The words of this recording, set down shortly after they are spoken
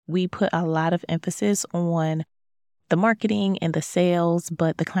we put a lot of emphasis on the marketing and the sales,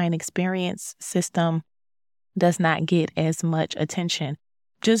 but the client experience system does not get as much attention.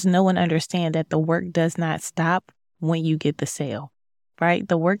 Just know and understand that the work does not stop when you get the sale, right?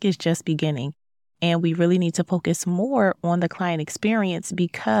 The work is just beginning. And we really need to focus more on the client experience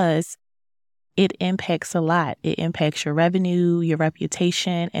because it impacts a lot. It impacts your revenue, your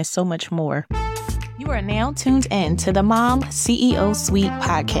reputation, and so much more. You are now tuned in to the Mom CEO Suite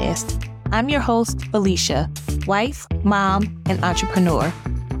podcast. I'm your host, Felicia, wife, mom, and entrepreneur.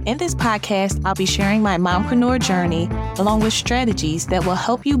 In this podcast, I'll be sharing my mompreneur journey along with strategies that will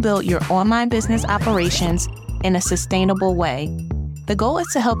help you build your online business operations in a sustainable way. The goal is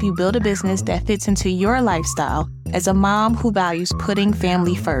to help you build a business that fits into your lifestyle as a mom who values putting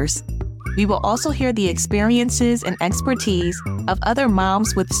family first. We will also hear the experiences and expertise of other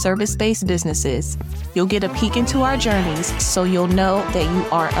moms with service-based businesses. You'll get a peek into our journeys so you'll know that you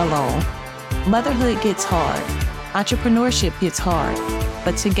aren't alone. Motherhood gets hard. Entrepreneurship gets hard.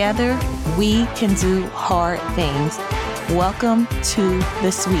 But together, we can do hard things. Welcome to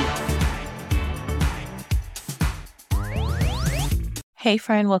the Suite. Hey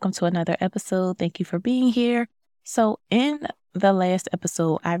friend, welcome to another episode. Thank you for being here. So in the last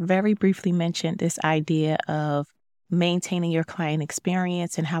episode, I very briefly mentioned this idea of maintaining your client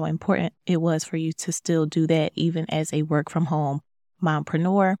experience and how important it was for you to still do that even as a work from home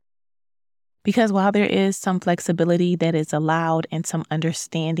mompreneur. Because while there is some flexibility that is allowed and some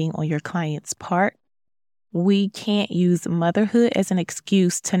understanding on your client's part, we can't use motherhood as an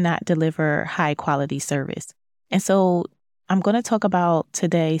excuse to not deliver high quality service. And so I'm going to talk about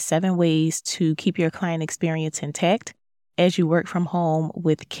today 7 ways to keep your client experience intact as you work from home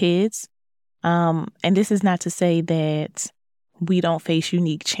with kids. And this is not to say that we don't face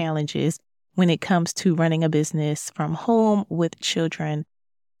unique challenges when it comes to running a business from home with children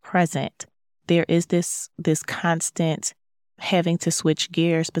present. There is this constant having to switch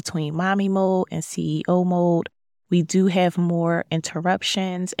gears between mommy mode and CEO mode. We do have more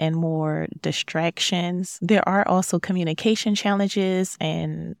interruptions and more distractions. There are also communication challenges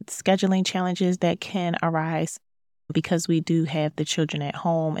and scheduling challenges that can arise because we do have the children at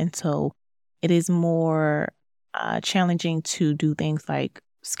home. And so it is more challenging to do things like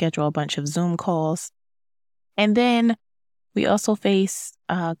schedule a bunch of Zoom calls. And then we also face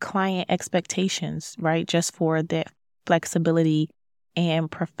client expectations, right? Just for that flexibility and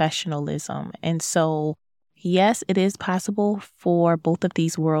professionalism. And so, yes, it is possible for both of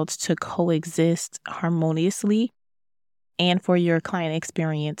these worlds to coexist harmoniously and for your client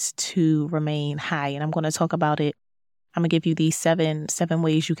experience to remain high. And I'm going to talk about it. I'm going to give you these seven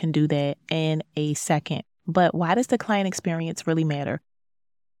ways you can do that in a second. But why does the client experience really matter?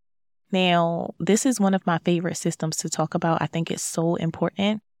 Now, this is one of my favorite systems to talk about. I think it's so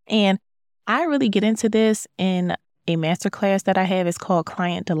important. And I really get into this in a masterclass that I have. It's called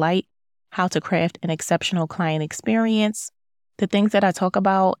Client Delight, How to Craft an Exceptional Client Experience. The things that I talk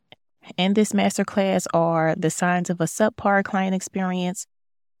about in this masterclass are the signs of a subpar client experience,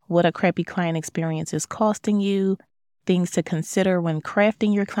 what a crappy client experience is costing you, things to consider when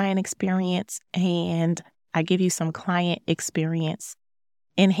crafting your client experience, and I give you some client experience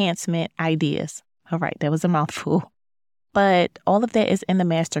enhancement ideas. All right, that was a mouthful. But all of that is in the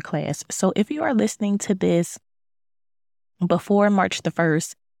masterclass. So if you are listening to this before March the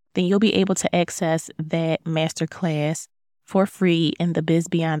 1st, then you'll be able to access that masterclass for free in the Biz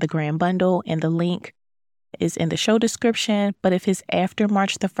Beyond the Grand Bundle. And the link is in the show description. But if it's after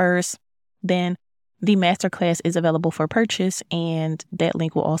March the 1st, then the masterclass is available for purchase. And that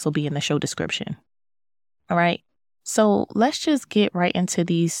link will also be in the show description. All right. So let's just get right into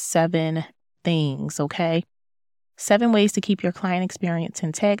these 7 things, okay? 7 ways to keep your client experience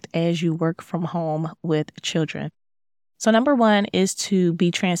intact as you work from home with children. So number 1 is to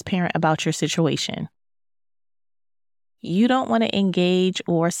be transparent about your situation. You don't want to engage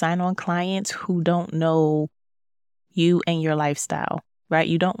or sign on clients who don't know you and your lifestyle, right?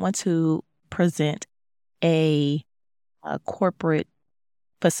 You don't want to present a corporate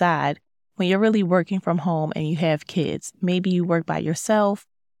facade when you're really working from home and you have kids. Maybe you work by yourself.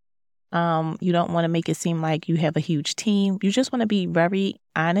 You don't want to make it seem like you have a huge team. You just want to be very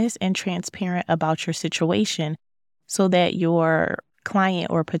honest and transparent about your situation so that your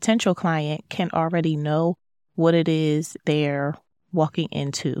client or potential client can already know what it is they're walking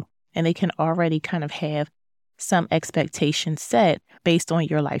into. And they can already kind of have some expectations set based on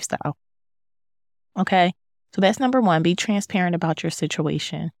your lifestyle. Okay, so that's number 1. Be transparent about your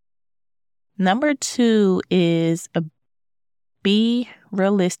situation. Number 2 is be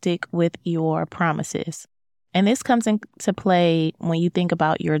realistic with your promises. And this comes into play when you think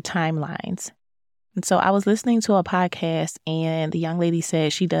about your timelines. And so I was listening to a podcast and the young lady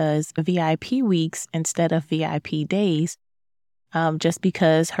said she does VIP weeks instead of VIP days, just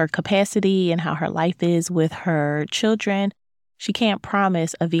because her capacity and how her life is with her children. She can't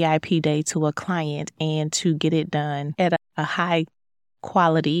promise a VIP day to a client and to get it done at a high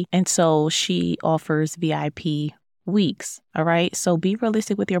quality. And so she offers VIP weeks. All right. So be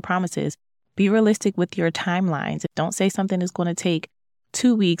realistic with your promises. Be realistic with your timelines. Don't say something is going to take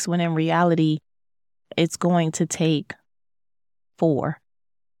 2 weeks when in reality, it's going to take 4.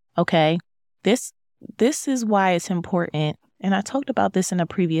 Okay. This is why it's important. And I talked about this in a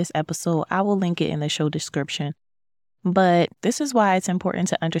previous episode. I will link it in the show description. But this is why it's important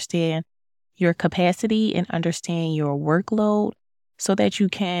to understand your capacity and understand your workload so that you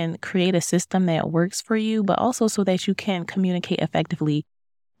can create a system that works for you, but also so that you can communicate effectively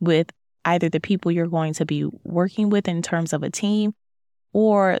with either the people you're going to be working with in terms of a team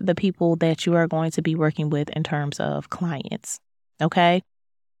or the people that you are going to be working with in terms of clients. Okay?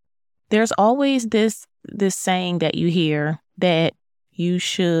 There's always this saying that you hear that you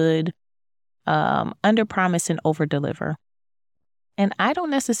should underpromise and overdeliver. And I don't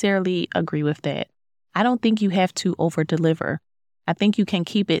necessarily agree with that. I don't think you have to overdeliver. I think you can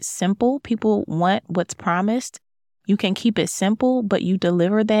keep it simple. People want what's promised. You can keep it simple, but you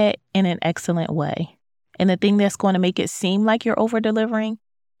deliver that in an excellent way. And the thing that's going to make it seem like you're over-delivering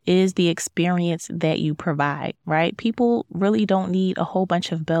is the experience that you provide, right? People really don't need a whole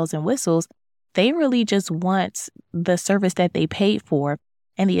bunch of bells and whistles. They really just want the service that they paid for.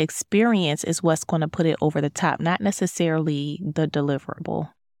 And the experience is what's going to put it over the top, not necessarily the deliverable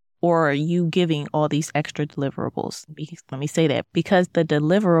or you giving all these extra deliverables. Let me say that because the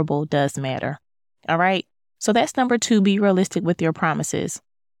deliverable does matter. All right. So that's number 2, be realistic with your promises.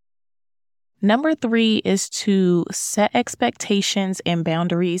 Number 3 is to set expectations and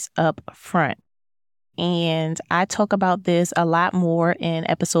boundaries up front. And I talk about this a lot more in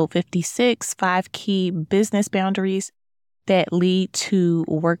episode 56, 5 key business boundaries that lead to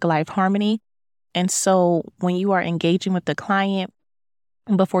work-life harmony. And so when you are engaging with the client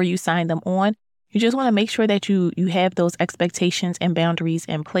before you sign them on, you just want to make sure that you have those expectations and boundaries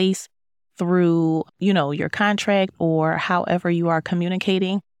in place through, your contract or however you are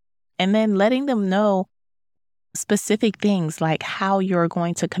communicating, and then letting them know specific things like how you're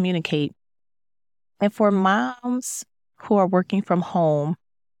going to communicate. And for moms who are working from home,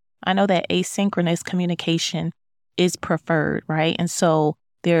 I know that asynchronous communication is preferred, right? And so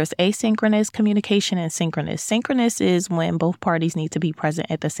there's asynchronous communication and synchronous. Synchronous is when both parties need to be present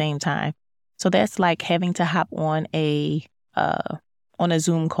at the same time. So that's like having to hop on a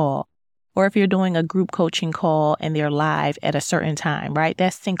Zoom call, or if you're doing a group coaching call and they're live at a certain time, right?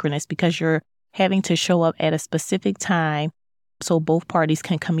 That's synchronous because you're having to show up at a specific time so both parties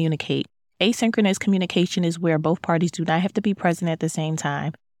can communicate. Asynchronous communication is where both parties do not have to be present at the same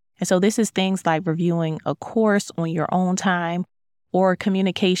time. And so this is things like reviewing a course on your own time, or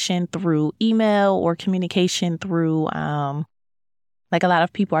communication through email, or communication through, like a lot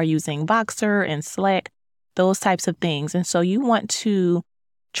of people are using Voxer and Slack, those types of things. And so you want to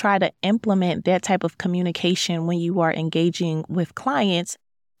try to implement that type of communication when you are engaging with clients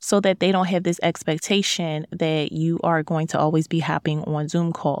so that they don't have this expectation that you are going to always be hopping on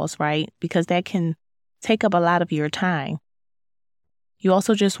Zoom calls, right? Because that can take up a lot of your time. You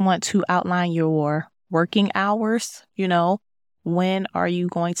also just want to outline your working hours, when are you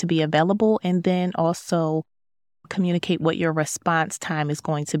going to be available, and then also communicate what your response time is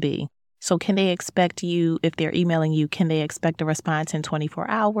going to be. So can they expect you, if they're emailing you, can they expect a response in 24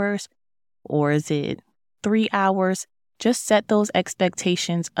 hours or is it 3 hours? Just set those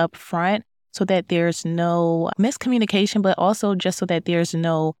expectations up front so that there's no miscommunication, but also just so that there's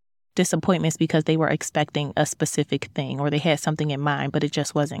no disappointments because they were expecting a specific thing or they had something in mind, but it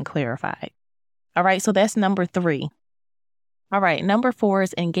just wasn't clarified. All right, so that's number 3. All right, number 4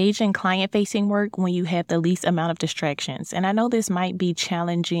 is engage in client-facing work when you have the least amount of distractions. And I know this might be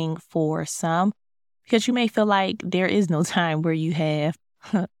challenging for some because you may feel like there is no time where you have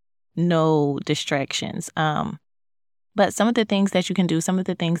no distractions. But some of the things that you can do, some of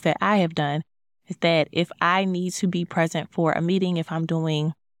the things that I have done is that if I need to be present for a meeting, if I'm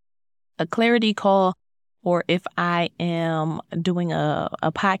doing a clarity call, or if I am doing a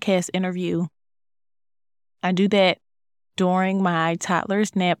podcast interview, I do that during my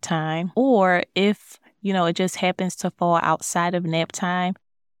toddler's nap time. Or if, it just happens to fall outside of nap time,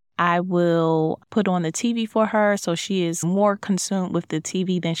 I will put on the TV for her so she is more consumed with the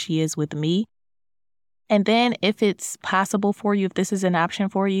TV than she is with me. And then if it's possible for you, if this is an option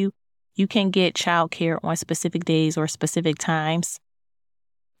for you, you can get childcare on specific days or specific times,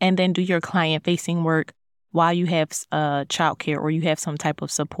 and then do your client-facing work while you have childcare or you have some type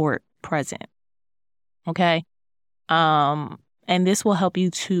of support present. Okay. And this will help you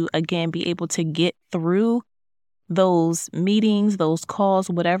to, again, be able to get through those meetings, those calls,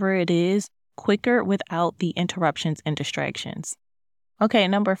 whatever it is, quicker without the interruptions and distractions. Okay,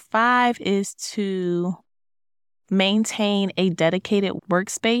 number 5 is to maintain a dedicated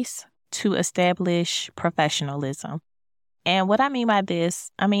workspace to establish professionalism. And what I mean by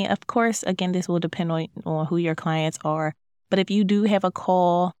this, of course, again, this will depend on who your clients are. But if you do have a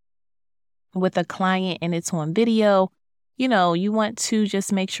call with a client and it's on video, you want to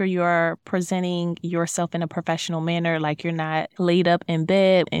just make sure you're presenting yourself in a professional manner, like you're not laid up in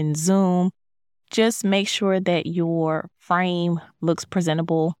bed in Zoom. Just make sure that your frame looks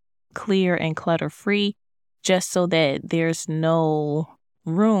presentable, clear, and clutter-free, just so that there's no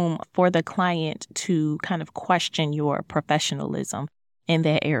room for the client to kind of question your professionalism in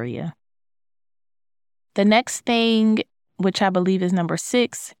that area. The next thing, which I believe is number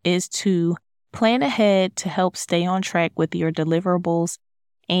 6, is to plan ahead to help stay on track with your deliverables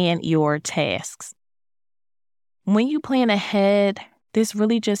and your tasks. When you plan ahead, this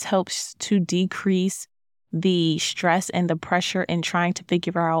really just helps to decrease the stress and the pressure in trying to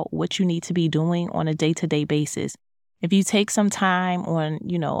figure out what you need to be doing on a day-to-day basis. If you take some time on,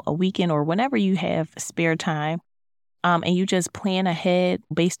 a weekend or whenever you have spare time, and you just plan ahead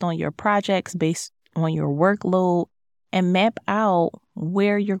based on your projects, based on your workload, and map out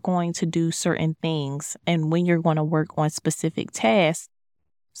where you're going to do certain things and when you're going to work on specific tasks.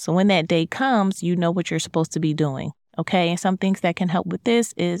 So when that day comes, you know what you're supposed to be doing. Okay. And some things that can help with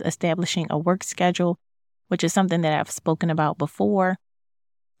this is establishing a work schedule, which is something that I've spoken about before.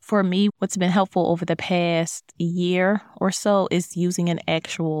 For me, what's been helpful over the past year or so is using an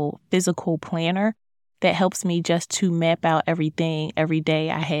actual physical planner that helps me just to map out everything every day.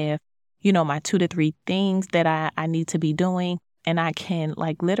 I have, my 2 to 3 things that I need to be doing, and I can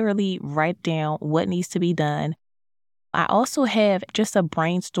literally write down what needs to be done. I also have just a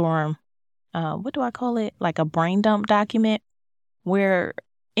brainstorm, what do I call it? Like a brain dump document where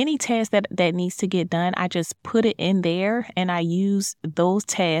any task that needs to get done, I just put it in there and I use those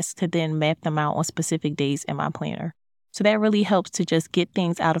tasks to then map them out on specific days in my planner. So that really helps to just get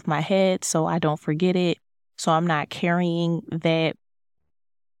things out of my head so I don't forget it. So I'm not carrying that.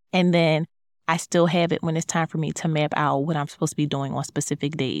 And then I still have it when it's time for me to map out what I'm supposed to be doing on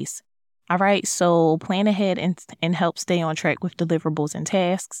specific days. All right. So plan ahead and help stay on track with deliverables and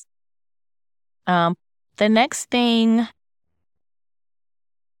tasks. The next thing,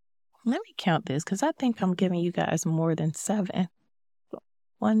 let me count this because I think I'm giving you guys more than 7.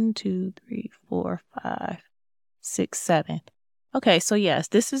 1, 2, 3, 4, 5, 6, 7. Okay, so yes,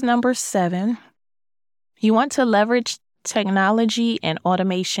 this is number 7. You want to leverage technology and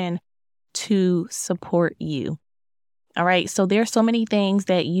automation to support you. All right, so there's so many things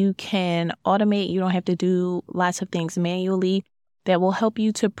that you can automate. You don't have to do lots of things manually that will help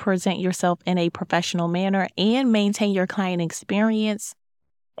you to present yourself in a professional manner and maintain your client experience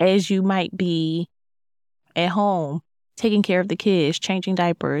as you might be at home, taking care of the kids, changing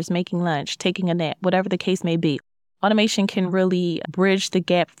diapers, making lunch, taking a nap, whatever the case may be. Automation can really bridge the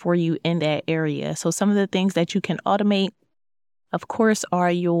gap for you in that area. So some of the things that you can automate, of course,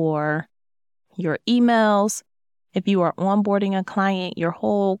 are your emails. If you are onboarding a client, your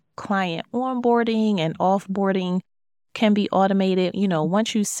whole client onboarding and offboarding can be automated.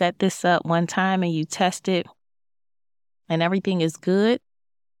 Once you set this up one time and you test it and everything is good,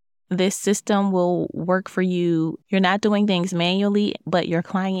 this system will work for you. You're not doing things manually, but your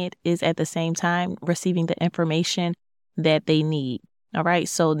client is at the same time receiving the information that they need. All right.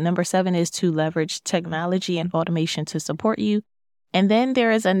 So number 7 is to leverage technology and automation to support you. And then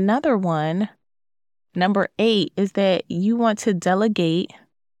there is another one. Number 8 is that you want to delegate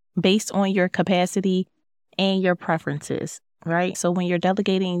based on your capacity and your preferences, right? So when you're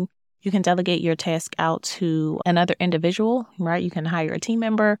delegating, you can delegate your task out to another individual, right? You can hire a team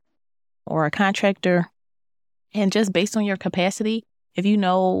member or a contractor. And just based on your capacity, if you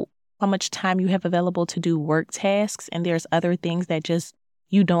know how much time you have available to do work tasks and there's other things that just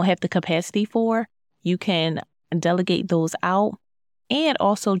you don't have the capacity for, you can delegate those out. And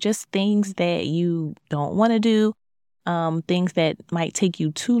also just things that you don't want to do, things that might take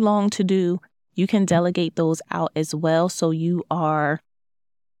you too long to do, you can delegate those out as well. So you are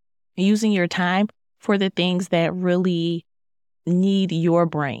using your time for the things that really need your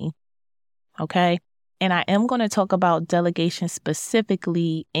brain. Okay. And I am going to talk about delegation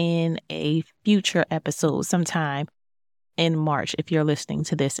specifically in a future episode sometime. in March if you're listening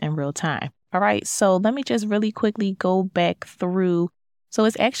to this in real time. All right, so let me just really quickly go back through. So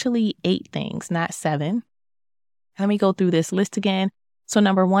it's actually 8 things, not 7. Let me go through this list again. So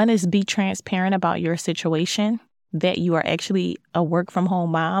number 1 is be transparent about your situation, that you are actually a work from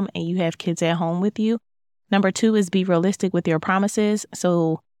home mom and you have kids at home with you. Number 2 is be realistic with your promises.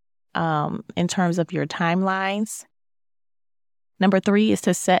 So in terms of your timelines. Number 3 is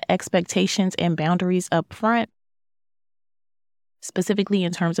to set expectations and boundaries up front, specifically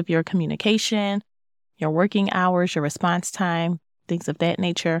in terms of your communication, your working hours, your response time, things of that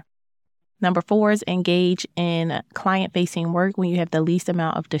nature. Number 4 is engage in client-facing work when you have the least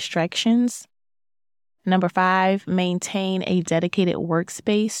amount of distractions. Number 5, maintain a dedicated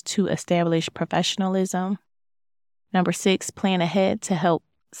workspace to establish professionalism. Number 6, plan ahead to help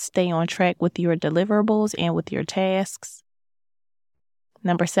stay on track with your deliverables and with your tasks.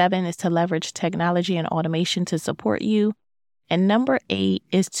 Number 7 is to leverage technology and automation to support you. And number 8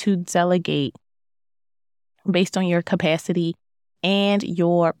 is to delegate based on your capacity and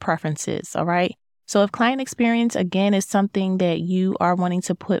your preferences, all right? So if client experience, again, is something that you are wanting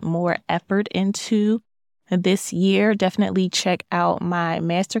to put more effort into this year, definitely check out my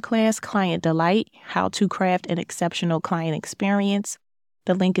masterclass, Client Delight, How to Craft an Exceptional Client Experience.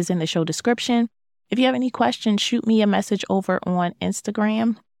 The link is in the show description. If you have any questions, shoot me a message over on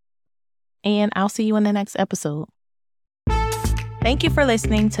Instagram, and I'll see you in the next episode. Thank you for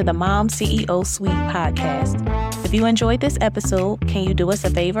listening to the Mom CEO Suite podcast. If you enjoyed this episode, can you do us a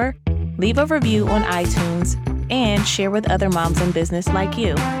favor? Leave a review on iTunes and share with other moms in business like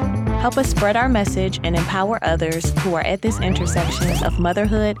you. Help us spread our message and empower others who are at this intersection of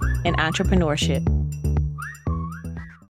motherhood and entrepreneurship.